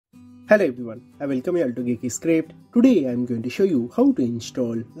Hello everyone, I welcome you all to Geeky Script. Today I am going to show you how to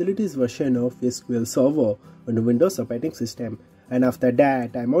install the latest version of SQL Server on the Windows operating system. And after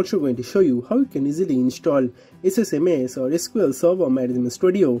that, I am also going to show you how you can easily install SSMS or SQL Server Management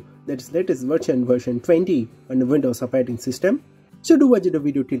Studio, that is latest version 20 on the Windows operating system. So do watch the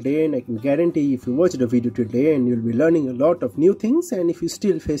video till the end. I can guarantee if you watch the video till the end, you'll be learning a lot of new things. And if you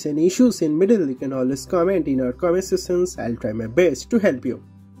still face any issues in middle, you can always comment in our comment sections. I'll try my best to help you.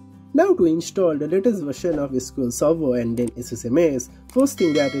 Now to install the latest version of SQL Server and then SSMS, first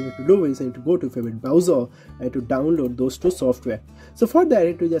thing that you need to do is you need to go to your favorite browser and to download those two software. So for that,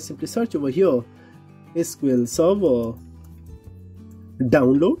 you need to just simply search over here SQL Server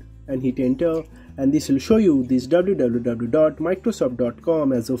download and hit enter, and this will show you this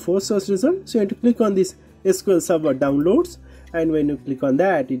www.microsoft.com as a first search result. So you have to click on this SQL Server downloads, and when you click on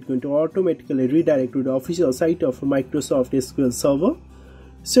that, it's going to automatically redirect to the official site of Microsoft SQL Server.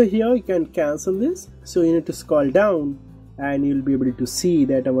 So here you can cancel this, so you need to scroll down and you'll be able to see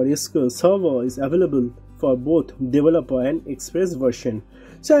that our SQL Server is available for both developer and express version.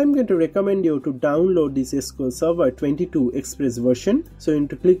 So I'm going to recommend you to download this SQL Server 22 express version. So you need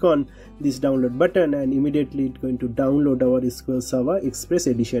to click on this download button and immediately it's going to download our SQL Server express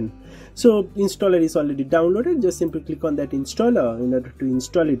edition. So installer is already downloaded, just simply click on that installer in order to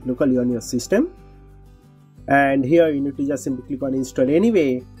install it locally on your system. And here you need to just simply click on install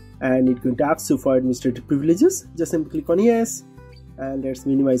anyway, and it's going to ask you for administrative privileges. Just simply click on yes, and let's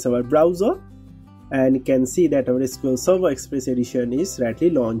minimize our browser, and you can see that our SQL Server Express Edition is rightly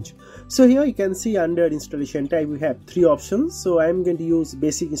launched. So here you can see under installation type we have three options. So I'm going to use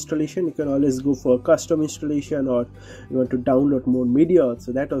basic installation. You can always go for custom installation, or you want to download more media,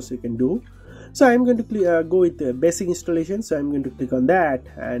 so that also you can do. So I'm going to go with the basic installation. So I'm going to click on that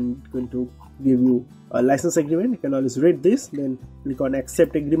and going to give you a license agreement. You can always read this, then click on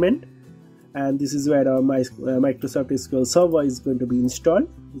accept agreement, and this is where our Microsoft SQL Server is going to be installed,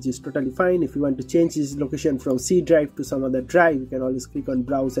 which is totally fine. If you want to change this location from C drive to some other drive, you can always click on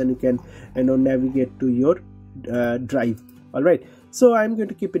browse and you can navigate to your drive. Alright, so I'm going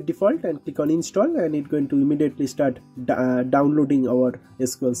to keep it default and click on install, and it's going to immediately start downloading our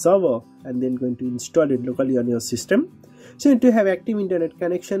SQL Server and then going to install it locally on your system. So you need to have active internet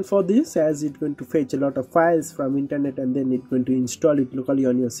connection for this, as it's going to fetch a lot of files from internet and then it's going to install it locally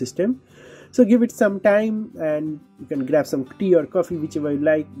on your system. So give it some time, and you can grab some tea or coffee, whichever you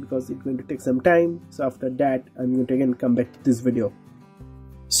like, because it's going to take some time. So after that, I'm going to again come back to this video.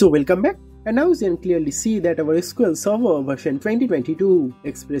 So welcome back, and now you can clearly see that our SQL Server version 2022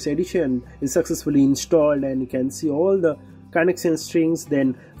 Express Edition is successfully installed, and you can see all the connection strings,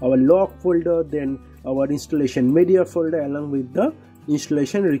 then our log folder, then our installation media folder along with the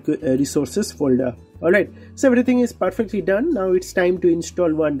installation resources folder. Alright, so everything is perfectly done. Now it's time to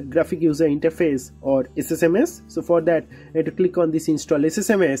install one graphic user interface or SSMS. So for that, you have to click on this install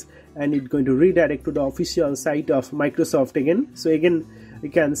SSMS, and it's going to redirect to the official site of Microsoft again. So again, you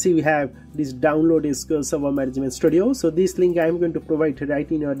can see we have this download SQL Server Management Studio. So this link I'm going to provide right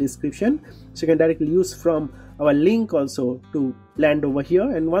in your description, so you can directly use from our link also to land over here.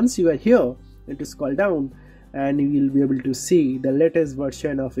 And once you are here, you to scroll down and you will be able to see the latest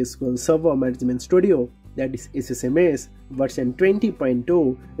version of SQL Server Management Studio, that is SSMS version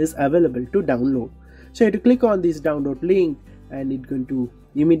 20.2 is available to download. So you have to click on this download link, and it's going to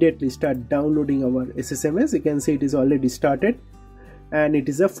immediately start downloading our SSMS. You can see it is already started, and it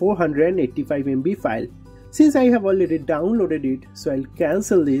is a 485 MB file. Since I have already downloaded it, so I'll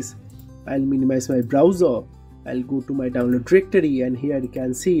cancel this. I'll minimize my browser. I'll go to my download directory, and here you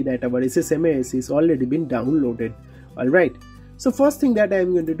can see that our SSMS is already been downloaded. Alright, so first thing that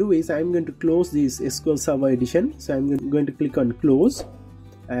I'm going to do is I'm going to close this SQL Server edition. So I'm going to click on close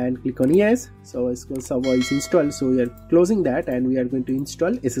and click on yes. So SQL Server is installed, so we are closing that and we are going to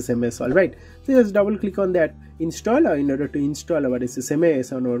install SSMS. Alright, so just double click on that installer in order to install our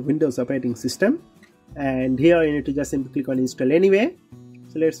SSMS on our Windows operating system. And here you need to just simply click on install anyway.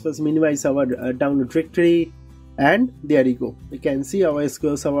 So let's first minimize our download directory. And there you go, you can see our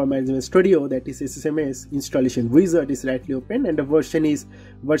SQL Server Management Studio, that is SSMS installation wizard, is rightly open, and the version is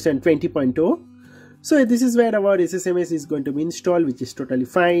version 20.0. So this is where our SSMS is going to be installed, which is totally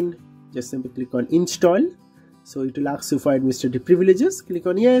fine. Just simply click on install. So it will ask you for administrative privileges, click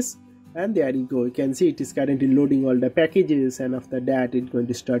on yes, and there you go. You can see it is currently loading all the packages, and after that it's going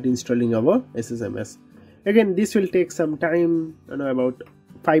to start installing our SSMS. Again, this will take some time, about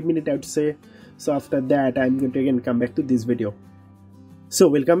 5 minutes I would say. So after that, I'm going to again come back to this video. So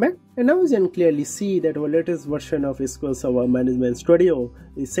welcome back, and now you can clearly see that our latest version of SQL Server Management Studio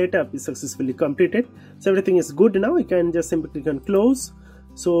is set up, is successfully completed. So everything is good now. You can just simply click on close.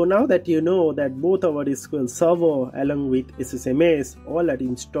 So now that you know that both our SQL Server along with SSMS all are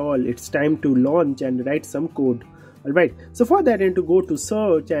installed, it's time to launch and write some code. Alright, so for that you need to go to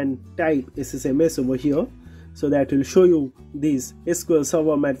search and type SSMS over here. So that will show you this SQL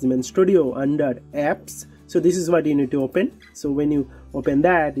Server Management Studio under apps. So this is what you need to open. So when you open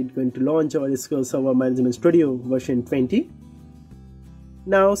that, it's going to launch our SQL Server Management Studio version 20.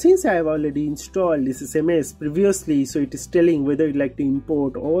 Now since I have already installed SSMS previously, so it is telling whether you'd like to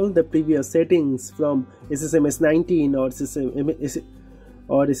import all the previous settings from SSMS 19 or SSMS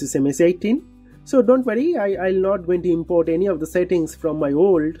 18. So don't worry, I'll not going to import any of the settings from my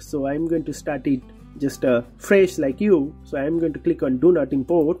old, so I'm going to start it just fresh like you. So I'm going to click on do not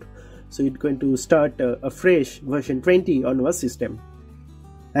import. So it's going to start a fresh version 20 on our system.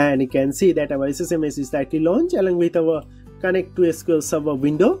 And you can see that our SSMS is slightly launched along with our connect to SQL Server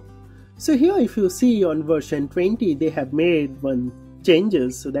window. So here if you see on version 20 they have made one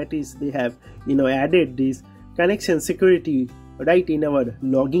changes. So that is they have added this connection security right in our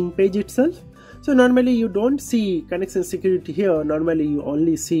login page itself. So normally you don't see connection security here. Normally you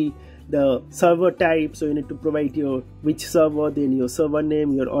only see the server type. So you need to provide your which server, then your server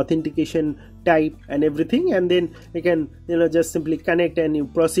name, your authentication type and everything, and then you can just simply connect and you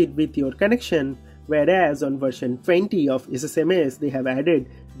proceed with your connection. Whereas on version 20 of SSMS they have added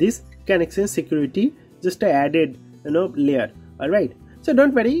this connection security, just a added layer. Alright, so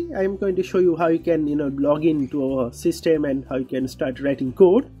don't worry, I am going to show you how you can log into our system and how you can start writing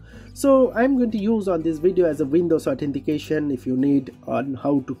code. So I'm going to use on this video as a Windows authentication. If you need on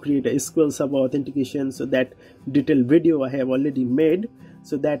how to create a SQL Server authentication, so that detailed video I have already made,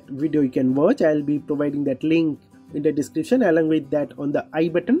 so that video you can watch. I'll be providing that link in the description along with that on the I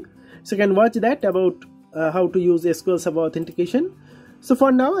button, so you can watch that about how to use SQL Server authentication. So for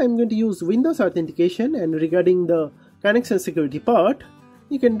now I'm going to use Windows authentication, and regarding the connection security part,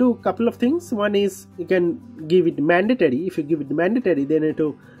 you can do a couple of things. One is you can give it mandatory. If you give it mandatory, then you need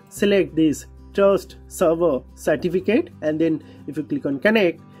to select this trust server certificate, and then if you click on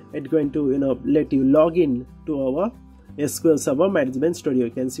connect, it's going to let you log in to our SQL Server Management Studio.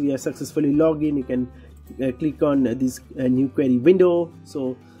 You can see we are successfully logged in. You can click on this new query window,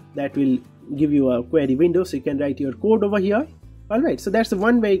 so that will give you a query window, so you can write your code over here. Alright, so that's the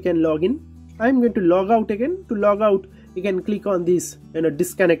one way you can log in. I'm going to log out again. To log out, you can click on this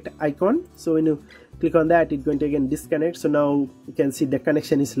disconnect icon. So when you click on that, it's going to again disconnect. So now you can see the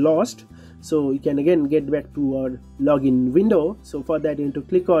connection is lost, so you can again get back to our login window. So for that you need to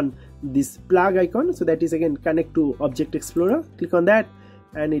click on this plug icon, so that is again connect to Object Explorer. Click on that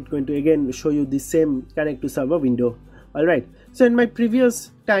and it's going to again show you the same connect to server window. Alright, so in my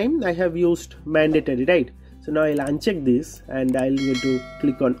previous time I have used mandatory, right? So now I'll uncheck this and I'll need to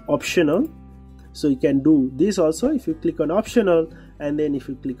click on optional. So you can do this also if you click on optional, and then if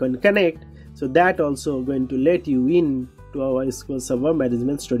you click on connect, so that also going to let you in to our SQL Server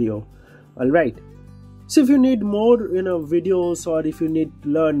Management Studio. Alright, so if you need more videos, or if you need to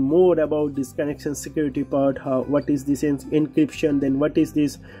learn more about this connection security part, what is this encryption, then what is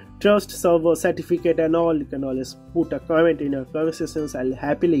this trust server certificate and all, you can always put a comment in your conversations. I'll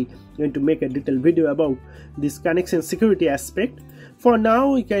happily going to make a detailed video about this connection security aspect. For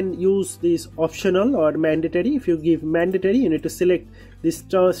now you can use this optional or mandatory. If you give mandatory, you need to select this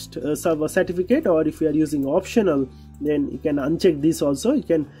trust server certificate, or if you are using optional, then you can uncheck this also. You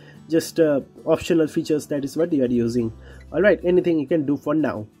can just optional features, that is what you are using. Alright, anything you can do for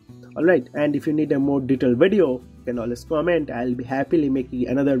now. Alright, and if you need a more detailed video, you can always comment. I'll be happily making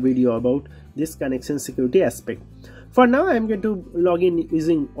another video about this connection security aspect. For now I'm going to log in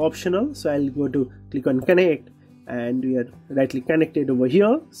using optional, so I'll go to click on connect, and we are rightly connected over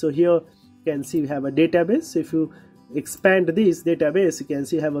here. So here you can see we have a database. So if you expand this database, you can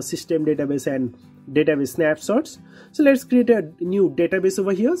see you have a system database and database snapshots. So let's create a new database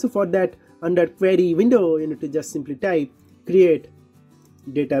over here. So for that, under query window, you need to just simply type create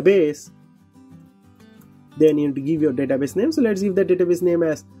database, then you need to give your database name. So let's give the database name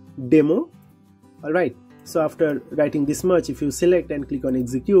as demo. Alright, so after writing this much, if you select and click on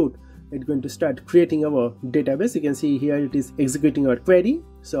execute, it's going to start creating our database. You can see here it is executing our query.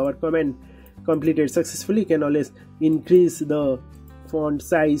 So our command completed successfully. You can always increase the font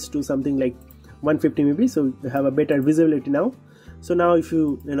size to something like 150 maybe, so you have a better visibility now. So now if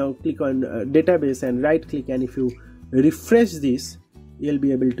you click on database and right click, and if you refresh this, you'll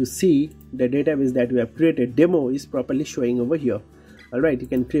be able to see the database that we have created, demo, is properly showing over here. Alright, you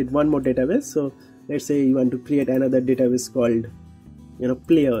can create one more database. So let's say you want to create another database called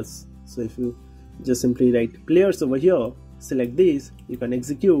players. So if you just simply write players over here, select this, you can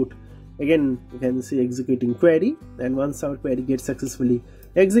execute. Again you can see executing query, and once our query gets successfully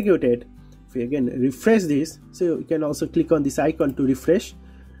execute it. If we again refresh this, so you can also click on this icon to refresh.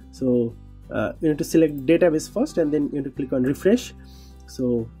 So you need to select database first and then you need to click on refresh.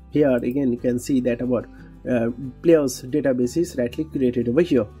 So here again you can see that our players database is rightly created over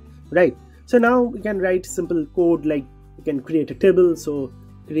here, right? So now we can write simple code like you can create a table. So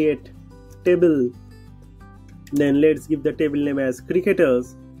create table, then let's give the table name as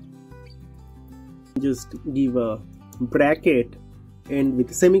cricketers, just give a bracket and with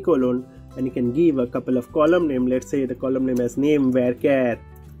a semicolon, and you can give a couple of column name. Let's say the column name as name varchar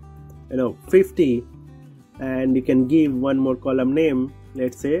 50, and you can give one more column name,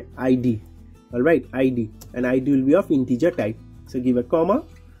 let's say ID. All right, ID, and ID will be of integer type. So give a comma.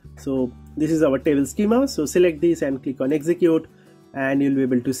 So this is our table schema. So select this and click on execute, and you'll be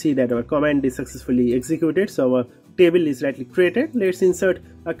able to see that our command is successfully executed. So our table is rightly created. Let's insert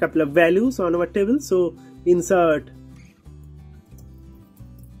a couple of values on our table. So insert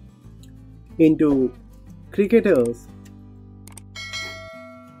into cricketers,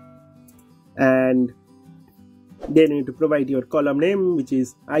 and then you need to provide your column name, which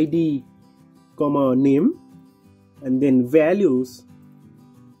is ID comma name, and then values,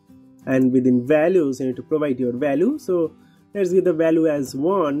 and within values you need to provide your value. So let's give the value as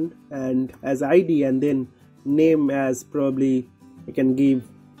 1 and as ID, and then name as probably I can give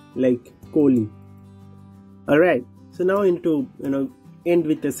like Kohli. All right, so now you need to end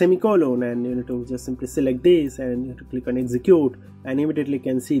with a semicolon, and you need to just simply select this and you have to click on execute, and immediately you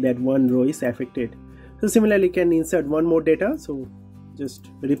can see that one row is affected. So similarly you can insert one more data. So just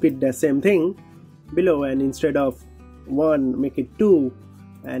repeat the same thing below, and instead of 1 make it 2,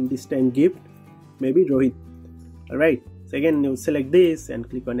 and this time give maybe Rohit. All right, so again you select this and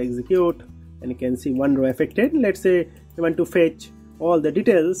click on execute, and you can see one row affected. Let's say you want to fetch all the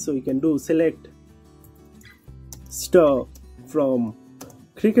details, so you can do select star from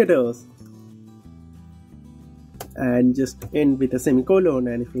cricketers and just end with a semicolon,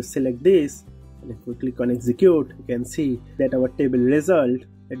 and if you select this and if we click on execute, you can see that our table result,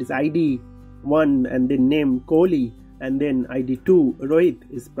 that is ID 1 and then name Kohli and then ID 2 Rohit,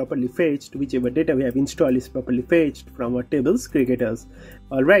 is properly fetched. Whichever data we have installed is properly fetched from our tables cricketers.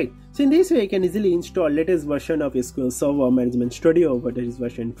 Alright, so in this way you can easily install latest version of SQL Server Management Studio, but it is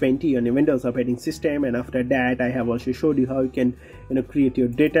version 20 on a Windows operating system. And after that I have also showed you how you can create your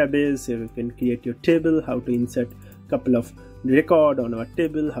database, you can create your table, how to insert couple of record on our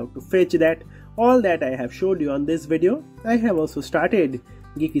table, how to fetch that. All that I have showed you on this video. I have also started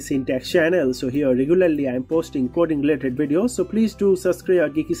Geeky Syntax channel, so here regularly I am posting coding related videos, so please do subscribe our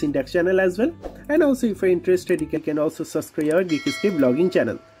Geeky Syntax channel as well. And also if you're interested, you can also subscribe our Geeky Script blogging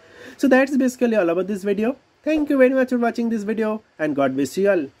channel. So that's basically all about this video. Thank you very much for watching this video, and God bless you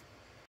all.